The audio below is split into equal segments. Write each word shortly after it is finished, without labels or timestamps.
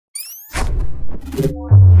Hey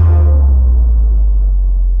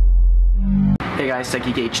guys,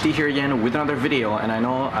 TechGeek here again with another video, and I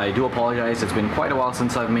know I do apologize, it's been quite a while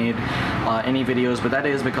since I've made any videos, but that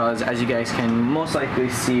is because, as you guys can most likely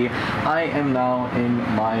see, I am now in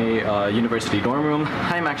my university dorm room.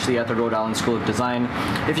 I'm actually at the Rhode Island School of Design.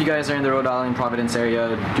 If you guys are in the Rhode Island, Providence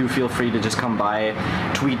area, do feel free to just come by,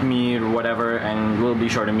 tweet me or whatever, and we'll be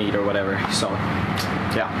sure to meet or whatever. So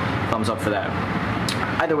yeah, thumbs up for that.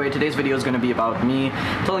 Either way, today's video is going to be about me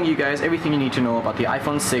telling you guys everything you need to know about the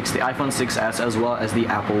iPhone 6, the iPhone 6s, as well as the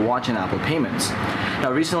Apple Watch and Apple payments.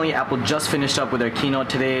 Now, recently, Apple just finished up with their keynote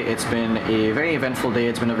today. It's been a very eventful day.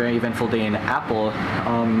 It's been a very eventful day in Apple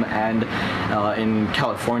and in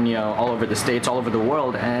California, all over the States, all over the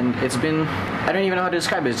world, and it's been, I don't even know how to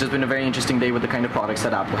describe it. It's just been a very interesting day with the kind of products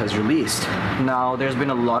that Apple has released. Now, there's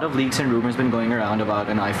been a lot of leaks and rumors been going around about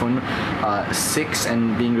an iPhone 6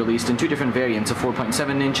 and being released in two different variants, a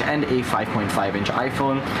 4.7-inch and a 5.5-inch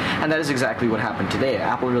iPhone, and that is exactly what happened today.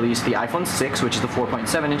 Apple released the iPhone 6, which is the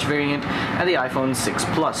 4.7-inch variant, and the iPhone 6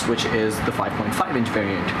 Plus, which is the 5.5-inch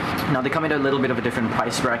variant. Now, they come in a little bit of a different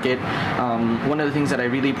price bracket. One of the things that I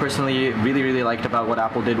personally really liked about what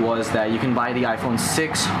Apple did was that you can buy the iPhone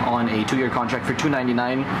 6 on a 2-year contract for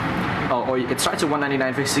 $299. Or it starts at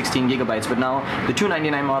 $199 for 16 gigabytes, but now the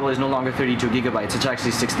 $299 model is no longer 32 gigabytes, it's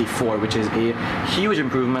actually 64, which is a huge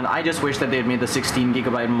improvement. I just wish that they had made the 16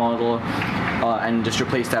 gigabyte model and just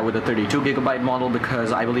replaced that with a 32 gigabyte model,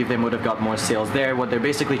 because I believe they would have got more sales there. What they're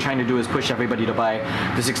basically trying to do is push everybody to buy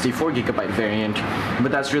the 64 gigabyte variant,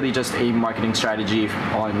 but that's really just a marketing strategy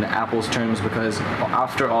on Apple's terms, because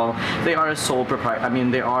after all, they are a sole proprietor. I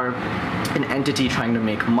mean, they are an entity trying to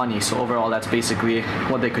make money, so overall that's basically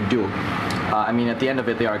what they could do. I mean, at the end of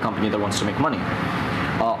it, they are a company that wants to make money.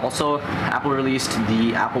 Also, Apple released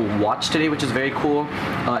the Apple Watch today, which is very cool.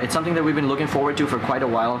 It's something that we've been looking forward to for quite a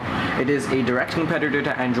while. It is a direct competitor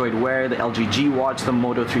to Android Wear, the LG G Watch, the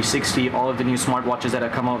Moto 360, all of the new smartwatches that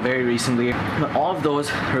have come out very recently. But all of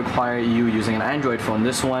those require you using an Android phone.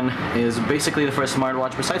 This one is basically the first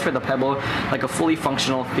smartwatch, besides for the Pebble, like a fully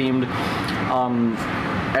functional themed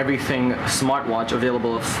everything smartwatch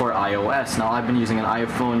available for iOS. Now, I've been using an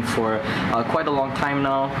iPhone for quite a long time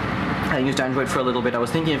now. I used Android for a little bit. I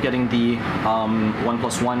was thinking of getting the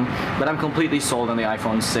OnePlus One, but I'm completely sold on the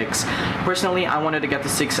iPhone 6. Personally, I wanted to get the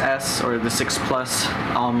 6S or the 6 Plus.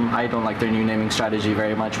 I don't like their new naming strategy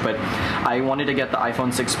very much, but I wanted to get the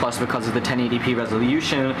iPhone 6 Plus because of the 1080p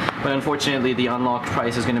resolution, but unfortunately the unlocked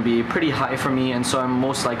price is going to be pretty high for me, and so I'm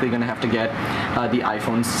most likely going to have to get the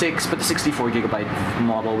iPhone 6, but the 64 gigabyte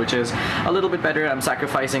model, which is a little bit better. I'm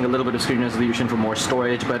sacrificing a little bit of screen resolution for more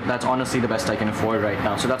storage, but that's honestly the best I can afford right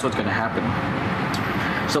now, so that's what's going to happen.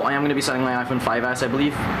 So I am going to be selling my iPhone 5S, I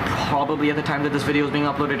believe. Probably at the time that this video is being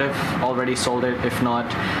uploaded, I've already sold it. If not,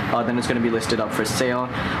 then it's going to be listed up for sale.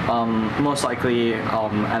 Most likely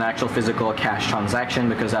an actual physical cash transaction,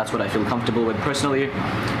 because that's what I feel comfortable with personally.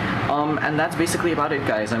 And that's basically about it,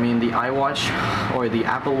 guys. I mean, the iWatch, or the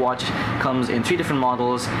Apple Watch, comes in 3 different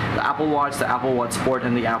models: the Apple Watch, the Apple Watch Sport,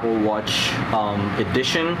 and the Apple Watch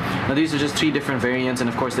Edition. Now, these are just 3 different variants, and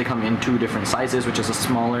of course they come in 2 different sizes, which is a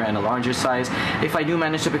smaller and a larger size. If I do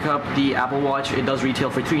manage to pick up the Apple Watch, it does retail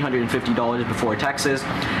for $350 before taxes.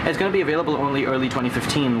 It's going to be available only early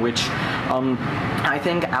 2015, which I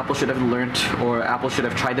think Apple should have learned, or Apple should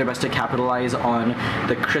have tried their best to capitalize on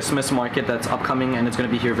the Christmas market that's upcoming, and it's going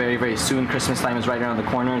to be here very soon. Christmas time is right around the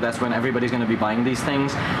corner. That's when everybody's going to be buying these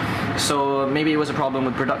things. So maybe it was a problem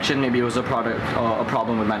with production, maybe it was a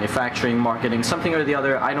problem with manufacturing, marketing, something or the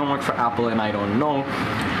other. I don't work for Apple and I don't know.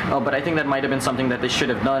 But I think that might have been something that they should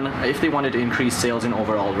have done if they wanted to increase sales and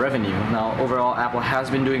overall revenue. Now, overall, Apple has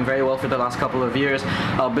been doing very well for the last couple of years,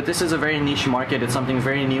 but this is a very niche market. It's something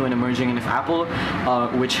very new and emerging, and if Apple,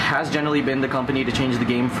 which has generally been the company to change the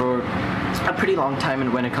game for a pretty long time,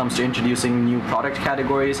 and when it comes to introducing new product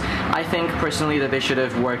categories, I think personally that they should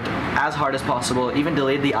have worked as hard as possible, even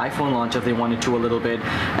delayed the iPhone launch if they wanted to a little bit,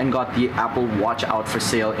 and got the Apple Watch out for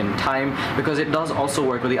sale in time, because it does also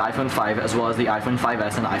work with the iPhone 5 as well as the iPhone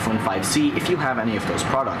 5S and iPhone 5C if you have any of those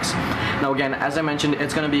products. Now, again, as I mentioned,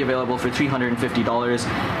 it's going to be available for $350.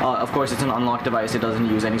 Of course, it's an unlocked device. It doesn't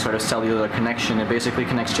use any sort of cellular connection. It basically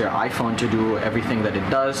connects to your iPhone to do everything that it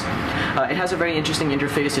does. It has a very interesting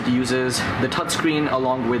interface. It uses the touchscreen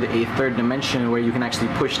along with a third dimension where you can actually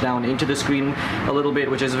push down into the screen a little bit,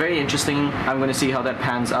 which is very interesting. I'm going to see how that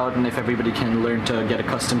pans out and if everybody can learn to get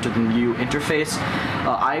accustomed to the new interface.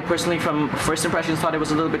 I personally, from first impressions, thought it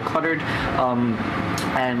was a little bit cluttered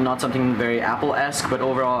and not something very Apple-esque, but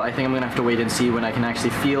overall I think I'm going to have to wait and see when I can actually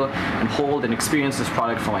feel and hold and experience this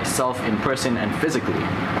product for myself in person and physically.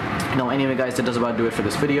 Anyway guys, that does about do it for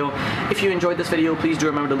this video. If you enjoyed this video, please do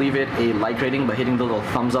remember to leave it a like rating by hitting the little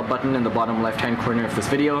thumbs up button in the bottom left hand corner of this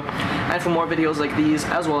video. And for more videos like these,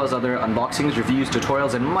 as well as other unboxings, reviews,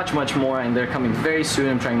 tutorials, and much more, and they're coming very soon,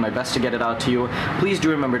 I'm trying my best to get it out to you, please do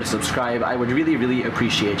remember to subscribe. I would really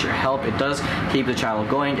appreciate your help. It does keep the channel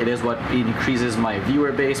going. It is what increases my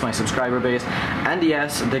viewer base, my subscriber base. And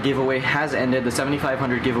yes, the giveaway has ended. The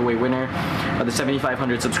 7,500 giveaway winner, the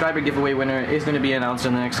 7,500 subscriber giveaway winner is going to be announced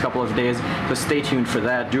in the next couple of days, so stay tuned for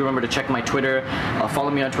that. Do remember to check my Twitter, follow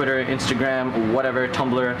me on Twitter, Instagram, whatever,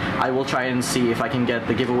 Tumblr. I will try and see if I can get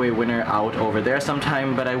the giveaway winner out over there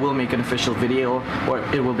sometime, but I will make an official video, or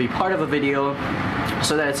it will be part of a video,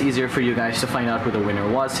 so that it's easier for you guys to find out who the winner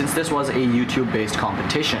was, since this was a YouTube-based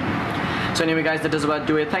competition. So anyway guys, that does about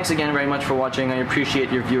do it. Thanks again very much for watching. I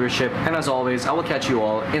appreciate your viewership, and as always, I will catch you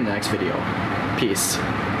all in the next video. Peace.